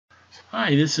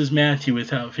Hi, this is Matthew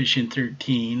with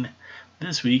OutFishing13.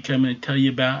 This week I'm going to tell you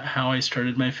about how I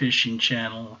started my fishing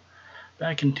channel.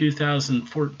 Back in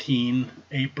 2014,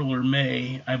 April or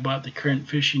May, I bought the current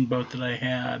fishing boat that I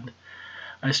had.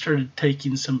 I started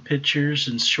taking some pictures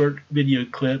and short video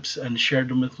clips and shared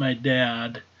them with my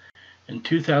dad. In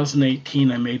 2018,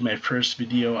 I made my first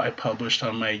video I published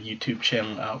on my YouTube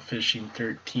channel,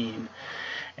 OutFishing13,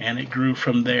 and it grew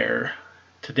from there.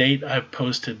 To date, I've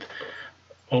posted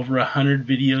over 100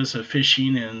 videos of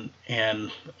fishing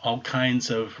and all kinds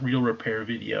of reel repair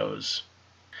videos.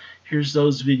 Here's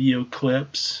those video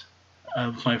clips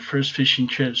of my first fishing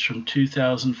trips from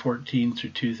 2014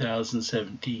 through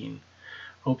 2017.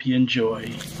 Hope you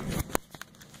enjoy.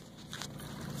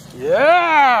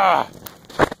 Yeah!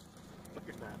 Look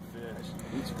at that fish.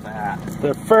 He's fat.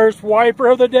 The first wiper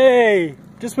of the day.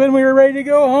 Just when we were ready to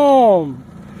go home.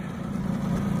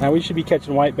 Now we should be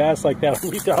catching white bass like that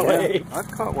on Utah Lake.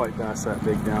 I've caught white bass that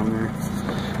big down there.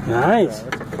 Nice.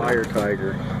 That's a fire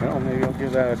tiger. Well, maybe I'll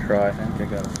give that a try. I think I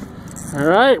got it. All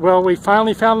right. Well, we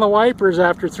finally found the wipers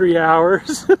after 3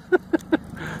 hours.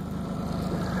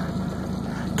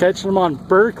 Catching them on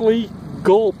Berkeley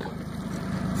Gulp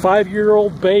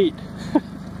 5-year-old bait.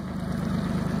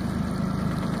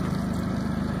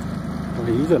 Well,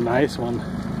 he's a nice one.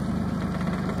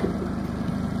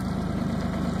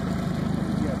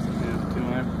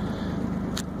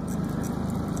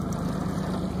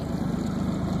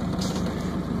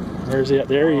 There's it.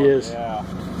 There he is. Yeah.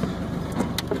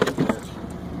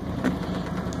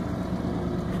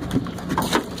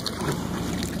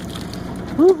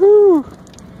 Woohoo!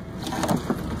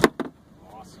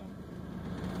 Awesome.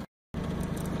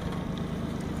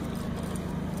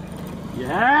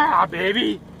 Yeah,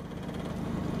 baby.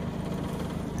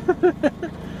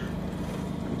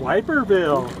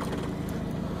 Wiperville.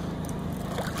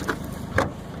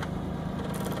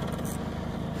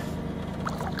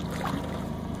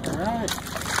 Alright.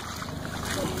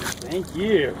 Thank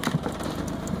you.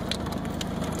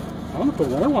 I want to put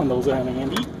another one of those on,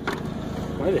 Andy.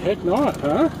 Why the heck not,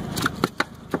 huh?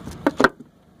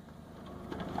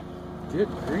 Good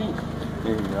grief.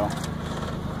 There you go.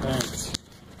 Thanks.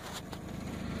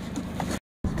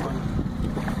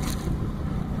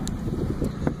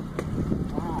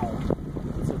 Wow.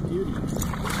 That's a beauty.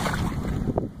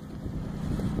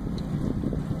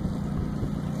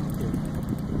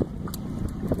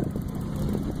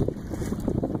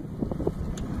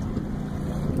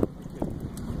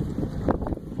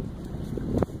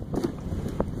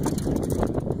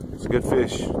 Good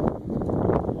fish.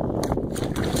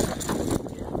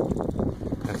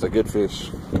 That's a good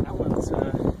fish. That one's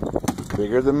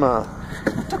Bigger than mine.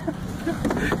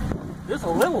 just a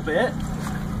little bit.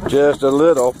 Just a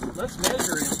little. Let's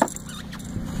measure him.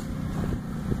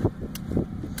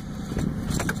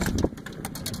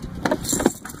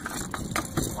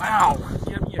 Wow,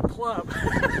 give me a club.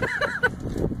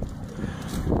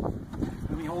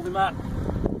 Let me hold him up.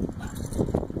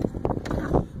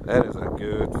 That is a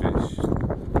good fish.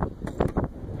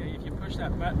 Okay, if you push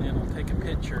that button in, it'll take a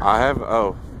picture. I have,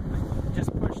 oh.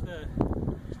 Just push the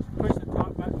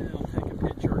top button and it'll take a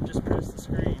picture, or just press the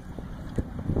screen.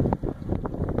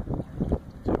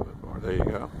 Do it more. There you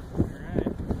go.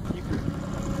 Alright. You can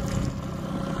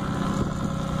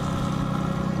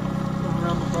go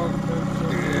around the boat.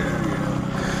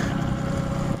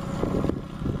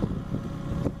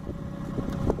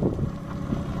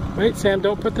 Wait, Sam,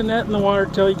 don't put the net in the water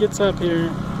till he gets up here.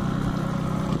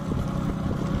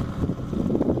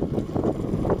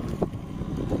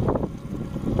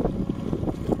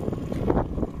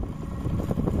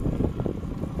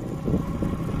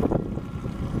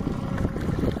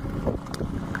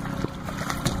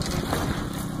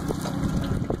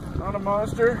 Not a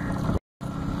monster.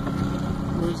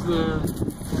 Where's the...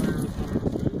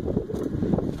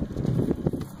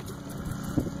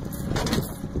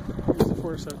 Here's the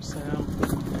force up, Sam.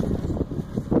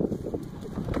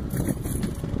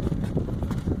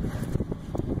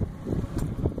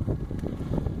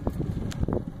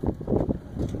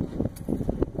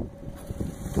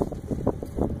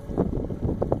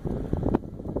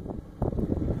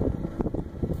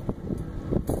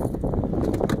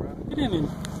 Get in him.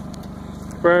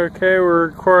 Okay, we're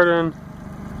recording.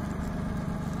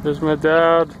 There's my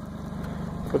dad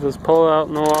with his pole out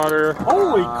in the water.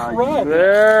 Holy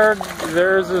crap!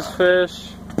 There's his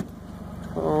fish.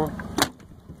 Oh,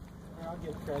 I'll get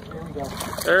it, guys. Here we go.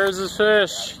 there's his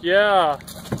fish. Yeah,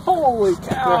 Holy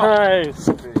cow! nice.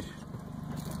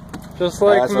 Just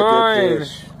like That's mine. a good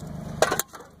fish.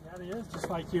 That is just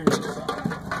like yours.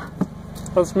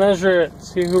 Let's measure it.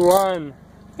 See who won.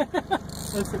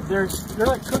 Listen, they're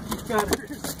like cookie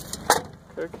cutters.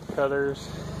 Cookie cutters.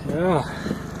 Yeah.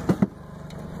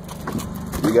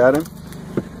 You got him?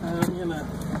 I'm gonna.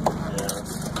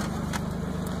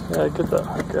 Yeah, get that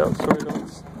hook out so we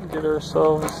don't get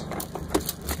ourselves.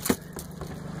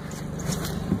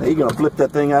 Now you're gonna flip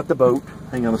that thing out the boat.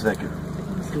 Hang on a second.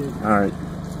 All right.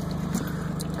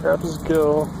 Grab his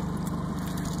gill.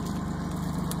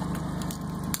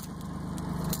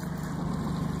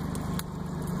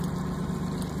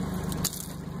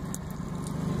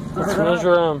 Let's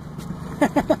measure him.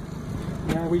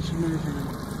 Yeah, we should measure him.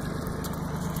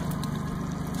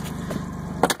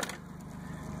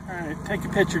 Alright, take a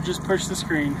picture, just push the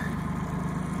screen.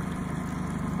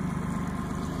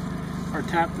 Or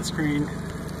tap the screen.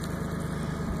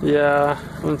 Yeah,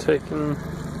 I'm taking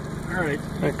Alright.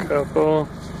 a couple.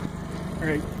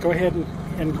 Alright, go ahead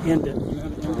and end it.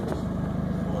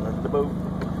 One under the boat.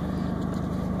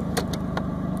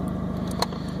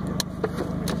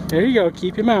 There you go,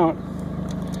 keep him out.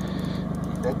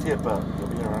 Keep that tip up. You'll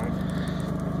be all right.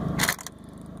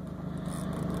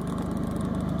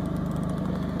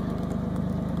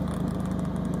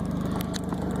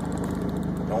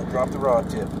 Don't drop the rod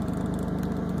tip.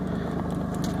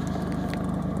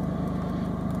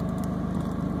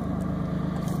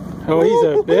 Oh, he's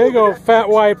a big old fat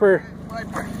wiper.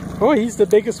 Oh, he's the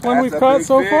biggest one we've caught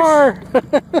so far.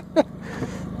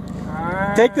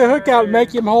 Take the hook out and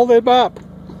make him hold it up.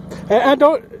 And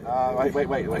don't.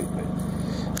 Wait.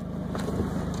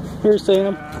 Here,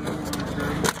 Sam.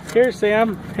 Here,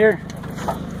 Sam. Here.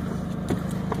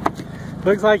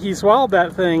 Looks like he swallowed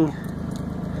that thing.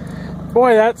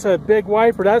 Boy, that's a big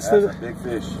wiper. That's a big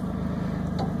fish.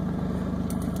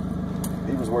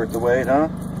 He was worth the wait, huh?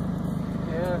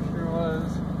 Yeah, sure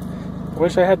was.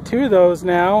 Wish I had 2 of those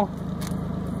now.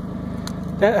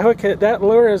 That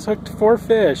lure has hooked 4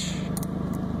 fish.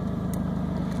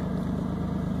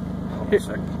 Hold on a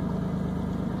second.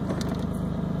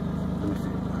 Let me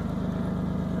see.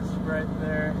 It's right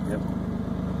there. Yep.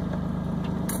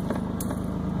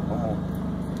 One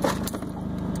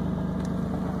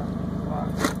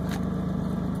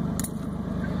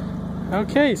more.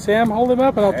 Okay, Sam, hold him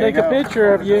up and I'll take a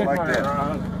picture of you. Like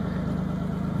that.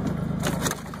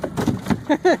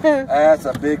 That's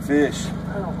a big fish.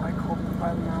 I don't like holding him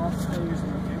by the mouth. I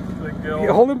usually get the gill.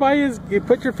 You hold him by his. You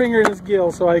put your finger in his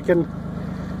gill so I can,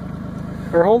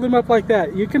 or hold him up like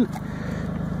that. You can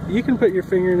put your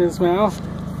finger in his mouth.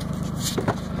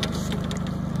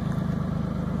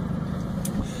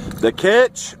 The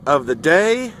catch of the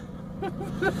day,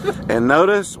 and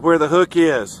notice where the hook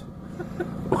is.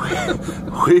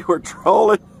 We were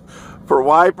trolling for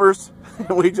wipers,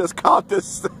 and we just caught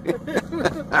this thing.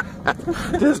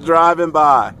 Just driving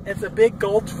by. It's a big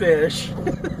goldfish.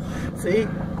 See,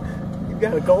 you've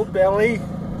got a gold belly.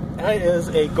 That is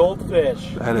a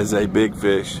goldfish. That is a big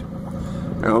fish.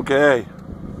 Okay.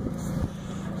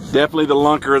 Definitely the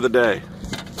lunker of the day.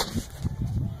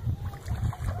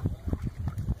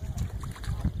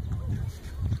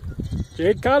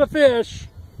 Jade caught a fish.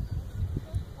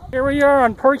 Here we are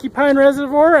on Porcupine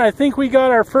Reservoir. I think we got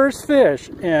our first fish,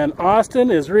 and Austin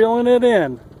is reeling it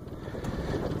in.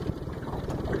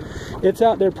 It's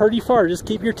out there pretty far. Just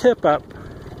keep your tip up.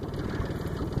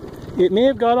 It may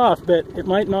have got off, but it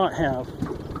might not have.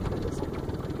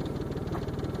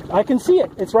 I can see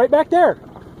it. It's right back there.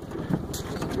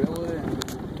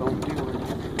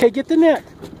 Okay, get the net.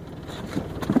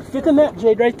 Get the net,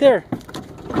 Jade, right there.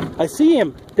 I see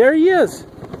him. There he is.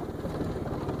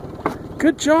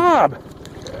 Good job.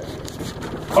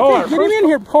 Oh, okay, get him in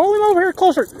here. Pull him over here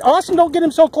closer. Austin, don't get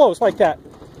him so close like that.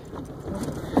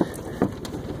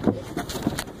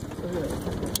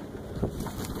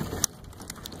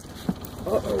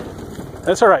 Uh-oh.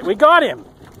 That's all right. We got him.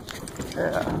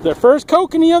 Yeah. The first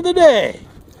kokanee of the day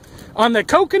on the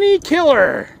Kokanee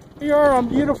Killer. We are on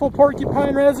beautiful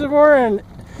Porcupine Reservoir, and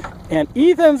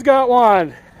Ethan's got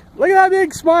one. Look at that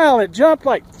big smile. It jumped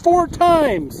like 4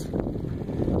 times.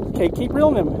 Okay, keep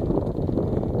reeling him.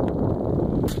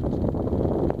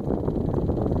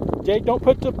 Jake, don't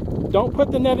put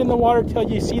the net in the water till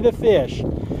you see the fish,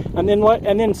 and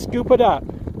then scoop it up.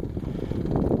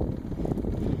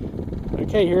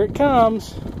 Okay, here it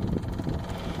comes.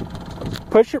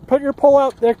 Put your pole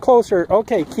out there closer.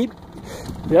 Okay,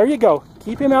 there you go.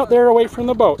 Keep him out there away from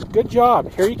the boat. Good job.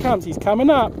 Here he comes. He's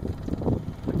coming up.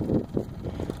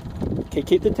 Okay,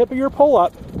 keep the tip of your pole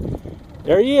up.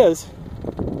 There he is.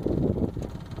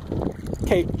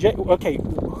 Okay,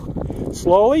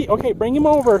 slowly. Okay, bring him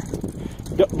over.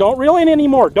 Don't reel in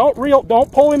anymore. Don't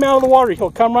pull him out of the water. He'll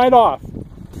come right off.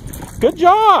 Good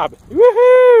job.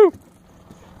 Woohoo!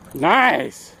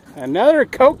 Nice. Another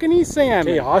kokanee salmon.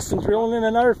 Okay, Austin's reeling in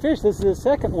another fish. This is the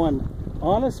second one.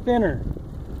 On a spinner.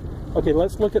 Okay,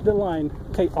 let's look at the line.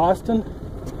 Okay, Austin.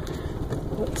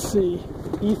 Let's see.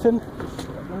 Ethan.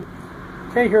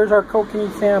 Okay, here's our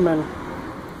kokanee salmon.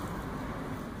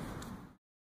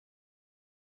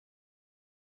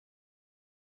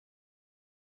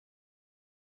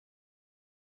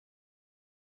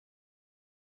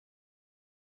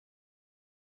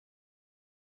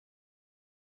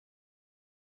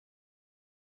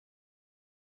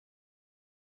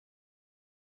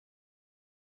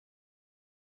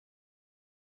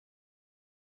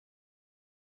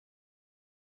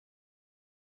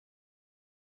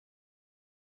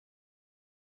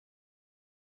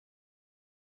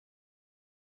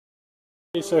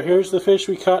 Okay, so here's the fish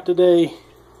we caught today.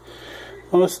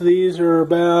 Most of these are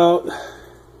about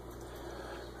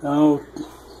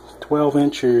 12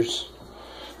 inchers.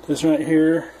 This right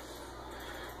here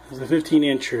is a 15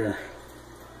 incher.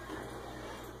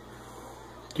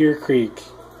 Deer Creek,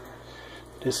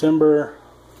 December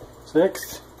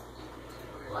 6th.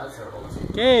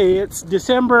 Okay, it's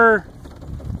December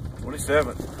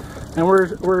 27th. and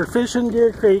we're fishing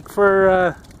Deer Creek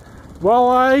for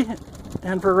walleye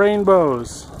and for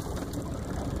rainbows.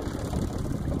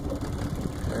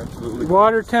 Absolutely.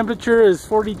 Water temperature is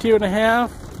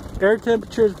 42.5. Air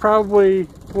temperature is probably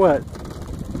what,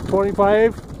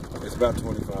 25? It's about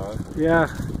 25. Yeah.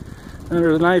 And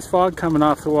there's a nice fog coming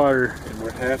off the water. And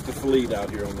we're half the fleet out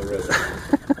here on the reservoir.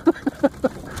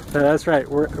 Yeah, that's right.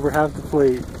 We're half the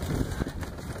fleet.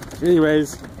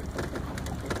 Anyways,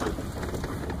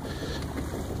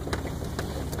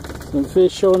 some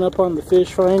fish showing up on the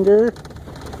fish finder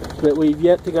that we've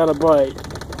yet to got a bite.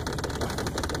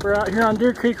 We're out here on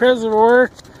Deer Creek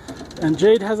Reservoir and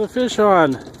Jade has a fish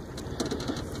on.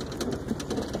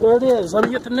 There it is. Let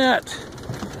me get the net.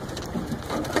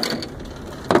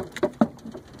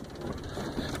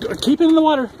 Keep him in the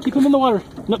water. Keep him in the water.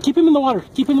 No, keep him in the water.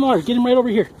 Keep him in the water. Get him right over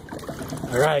here.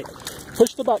 All right.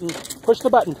 Push the button. Push the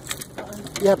button.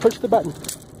 Yeah, push the button.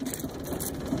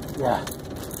 Yeah.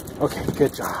 Okay,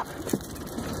 good job.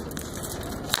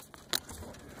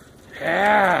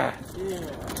 Yeah.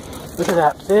 Look at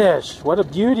that fish. What a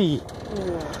beauty.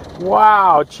 Yeah.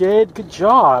 Wow, Jade, good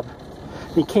job.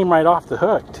 He came right off the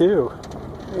hook, too.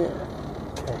 Yeah.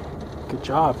 Okay, good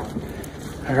job.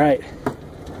 All right.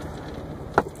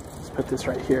 Let's put this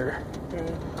right here.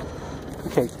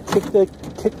 Okay,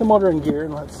 kick the motor in gear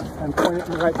and point it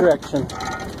in the right direction.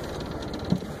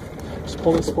 Just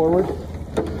pull this forward.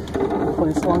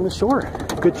 Point this along the shore.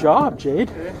 Good job, Jade.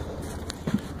 Okay.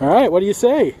 All right, what do you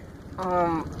say?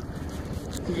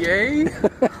 Yay?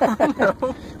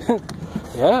 No.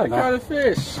 Yeah. I caught a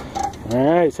fish.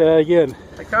 All right, say that again.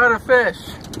 I caught a fish.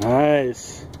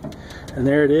 Nice. And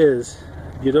there it is.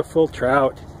 Beautiful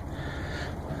trout.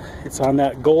 It's on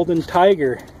that golden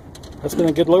tiger. That's been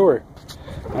a good lure.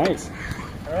 Nice.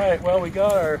 All right, well, we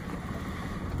got our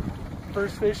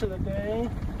first fish of the day.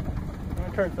 I'm going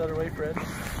to turn it the other way, Fred.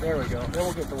 There we go. Then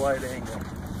we'll get the wide angle.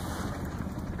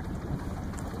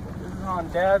 This is on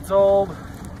Dad's old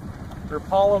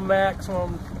Rapala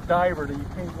Maximum diver that you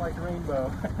paint like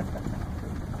rainbow.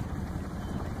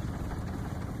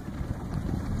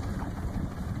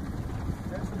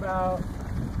 That's about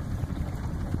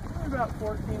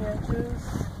 14 inches.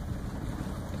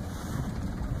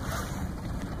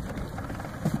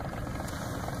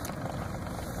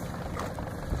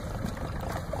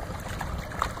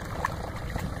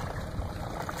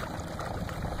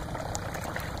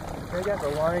 They got the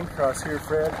line cross here,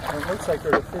 Fred, and it looks like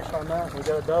there's a fish on that. We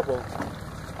got a double.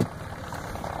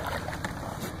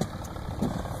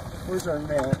 Where's our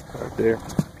net? Right there.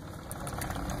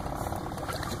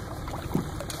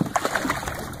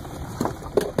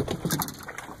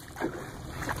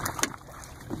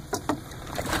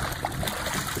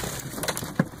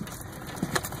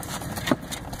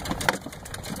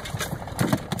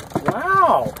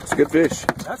 Wow! It's a good fish.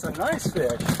 That's a nice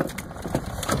fish.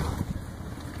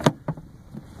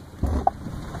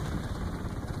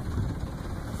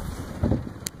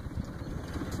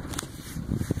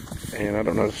 And I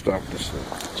don't know how to stop this thing.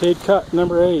 Jade cut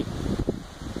number 8.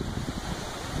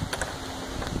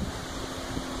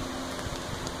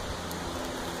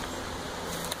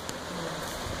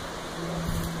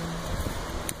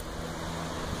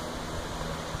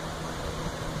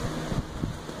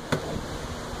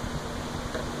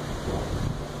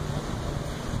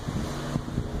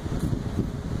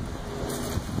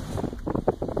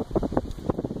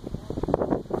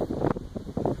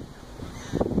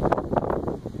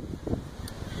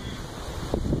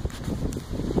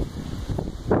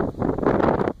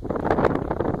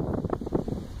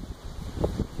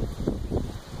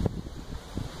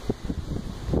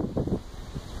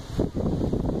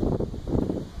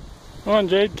 Come on,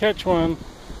 Jade, catch one.